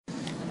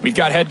We've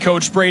got head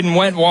coach Brayden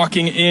Wendt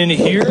walking in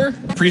here.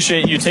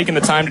 Appreciate you taking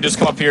the time to just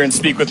come up here and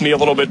speak with me a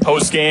little bit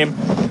post-game.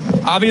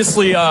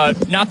 Obviously,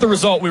 not the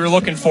result we were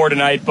looking for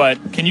tonight,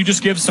 but can you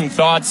just give some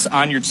thoughts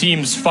on your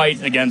team's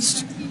fight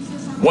against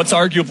what's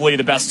arguably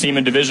the best team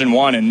in Division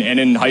I and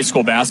in high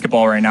school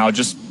basketball right now?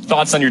 Just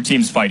thoughts on your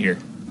team's fight here.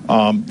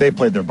 They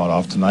played their butt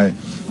off tonight.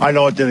 I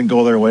know it didn't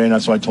go their way, and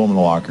that's what I told them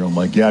in the locker room.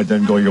 Like, yeah, it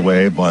didn't go your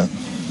way, but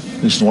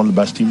this is one of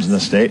the best teams in the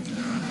state,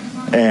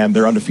 and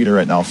they're undefeated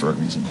right now for a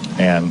reason.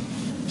 And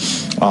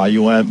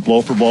you went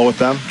blow for blow with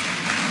them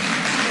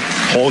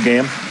whole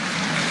game,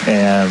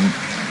 and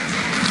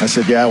I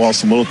said, yeah, well,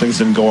 some little things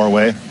didn't go our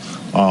way.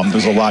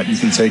 There's a lot you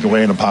can take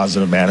away in a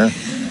positive manner.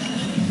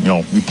 You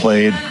know, we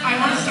played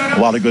a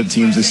lot of good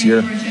teams this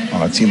year.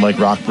 A team like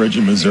Rockbridge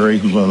in Missouri,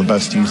 who's one of the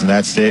best teams in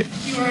that state,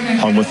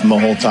 hung with them the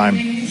whole time.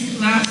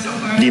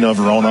 Nina,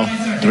 Verona,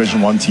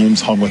 Division I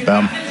teams, hung with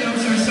them.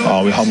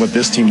 We hung with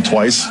this team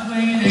twice.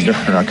 It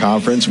was in our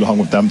conference. We hung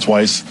with them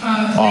twice.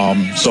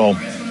 So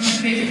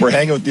we're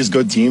hanging with these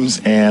good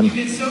teams, and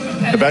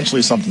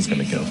eventually something's going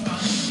to give.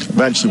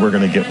 Eventually we're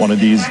going to get one of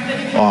these.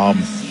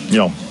 You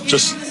know,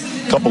 just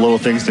a couple little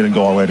things didn't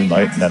go our way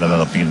tonight, and that ended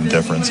up being the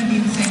difference.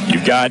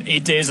 You've got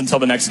 8 days until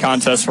the next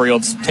contest where you'll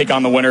take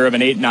on the winner of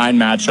an 8-9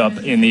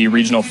 matchup in the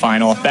regional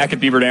final back at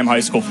Beaver Dam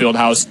High School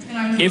Fieldhouse.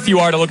 If you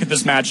are to look at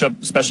this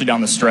matchup, especially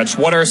down the stretch,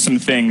 what are some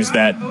things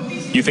that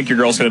you think your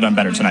girls could have done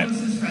better tonight?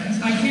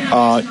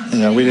 You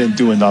know, we didn't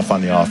do enough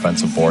on the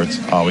offensive boards.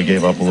 We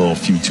gave up a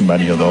few too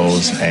many of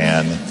those,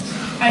 and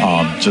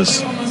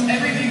just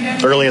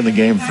early in the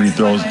game, free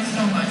throws,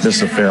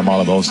 missed a fair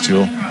amount of those too.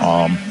 You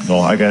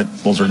know,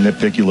 those are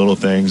nitpicky little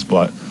things,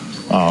 but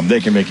they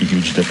can make a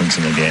huge difference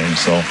in the game.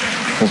 So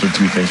those are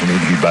two things we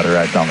need to be better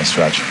at down the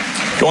stretch.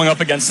 Going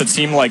up against a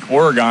team like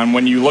Oregon,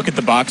 when you look at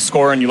the box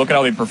score and you look at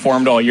how they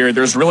performed all year,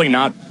 there's really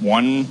not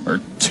 1 or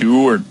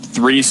 2 or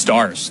 3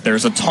 stars.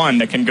 There's a ton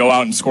that can go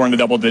out and score in the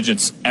double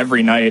digits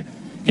every night.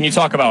 Can you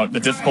talk about the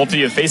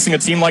difficulty of facing a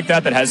team like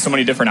that has so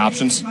many different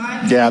options?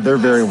 Yeah, they're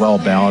very well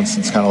balanced.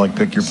 It's kind of like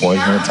pick your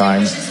poison at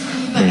times.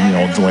 And, you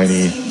know,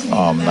 Delaney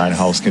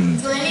Ninehouse can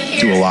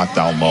do a lot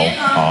down low.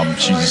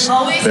 She's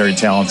very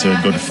talented,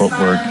 good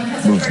footwork,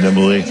 moves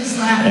nimbly,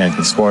 and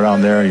can score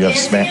down there. You have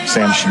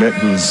Sam Schmidt,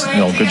 who's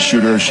a good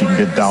shooter. She can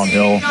get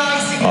downhill.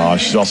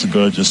 She's also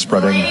good at just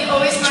spreading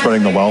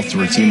the wealth to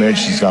her teammates.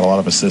 She's got a lot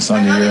of assists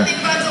on the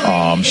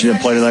year. She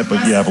didn't play tonight,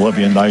 but you have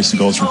Olivia Nice, who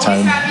goes for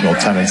 10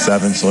 and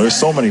 7. So there's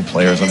so many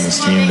players on this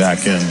team that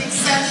can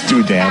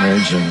do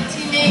damage. And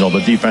the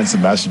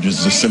defensive message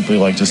is just simply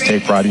just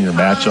take pride in your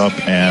matchup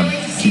and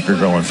keep your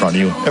girl in front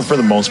of you. And for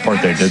the most part,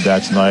 they did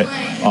that tonight.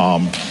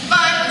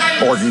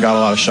 Oregon got a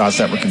lot of shots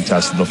that were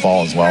contested the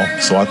fall as well.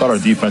 So I thought our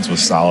defense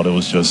was solid. It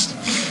was just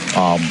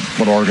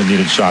when Oregon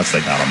needed shots, they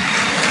got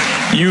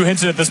them. You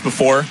hinted at this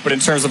before, but in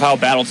terms of how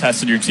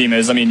battle-tested your team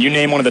is, I mean, you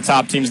name one of the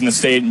top teams in the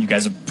state, and you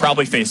guys have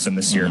probably faced them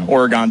this year. Mm-hmm.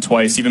 Oregon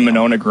twice, even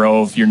Monona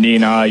Grove, your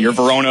Nina, your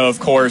Verona, of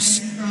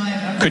course.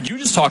 Could you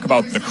just talk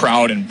about the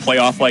crowd and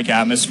playoff-like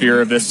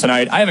atmosphere of this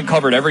tonight? I haven't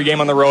covered every game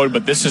on the road,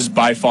 but this is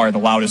by far the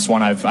loudest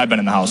one I've been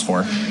in the house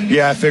for.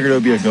 Yeah, I figured it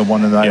would be a good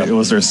one tonight. Yep. It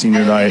was their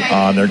senior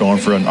night. They're going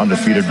for an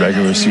undefeated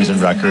regular season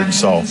record,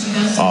 so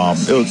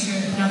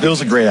it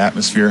was a great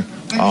atmosphere.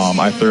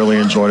 I thoroughly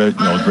enjoyed it.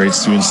 Great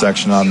student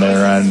section on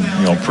their end.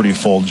 Pretty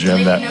full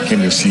gym that came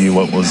to see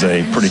what was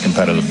a pretty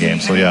competitive game.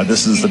 So yeah,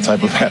 this is the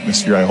type of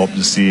atmosphere I hope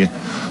to see in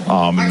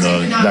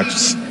the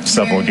next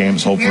several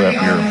games, hopefully, that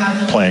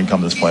we're playing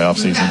come this playoff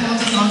season.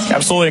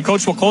 Absolutely. And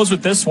Coach, we'll close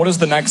with this. What does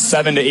the next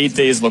 7 to 8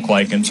 days look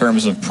like in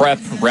terms of prep,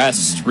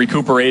 rest,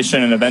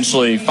 recuperation, and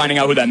eventually finding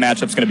out who that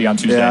matchup's going to be on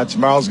Tuesday? Yeah,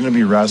 tomorrow's going to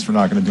be rest. We're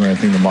not going to do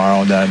anything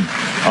tomorrow. And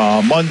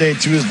then Monday,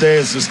 Tuesday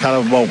is just kind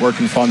of about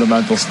working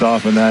fundamental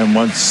stuff. And then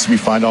once we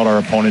find out our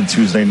opponent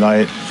Tuesday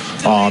night,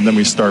 then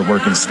we start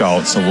working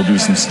scout. So we'll do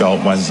some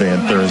scout Wednesday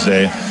and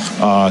Thursday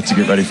to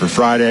get ready for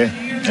Friday.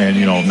 And,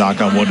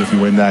 knock on wood, if we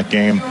win that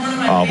game,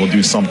 we'll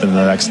do something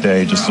the next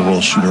day, just a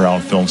little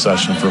shoot-around film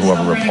session for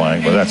whoever we're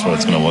playing. But that's what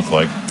it's going to look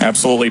like.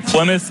 Absolutely.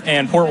 Plymouth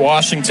and Port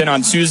Washington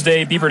on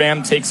Tuesday. Beaver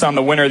Dam takes on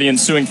the winner the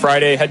ensuing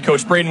Friday. Head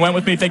coach Brayden Wendt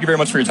with me. Thank you very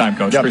much for your time,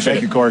 Coach. Yep, appreciate it.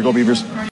 Thank you, Corey. Go Beavers.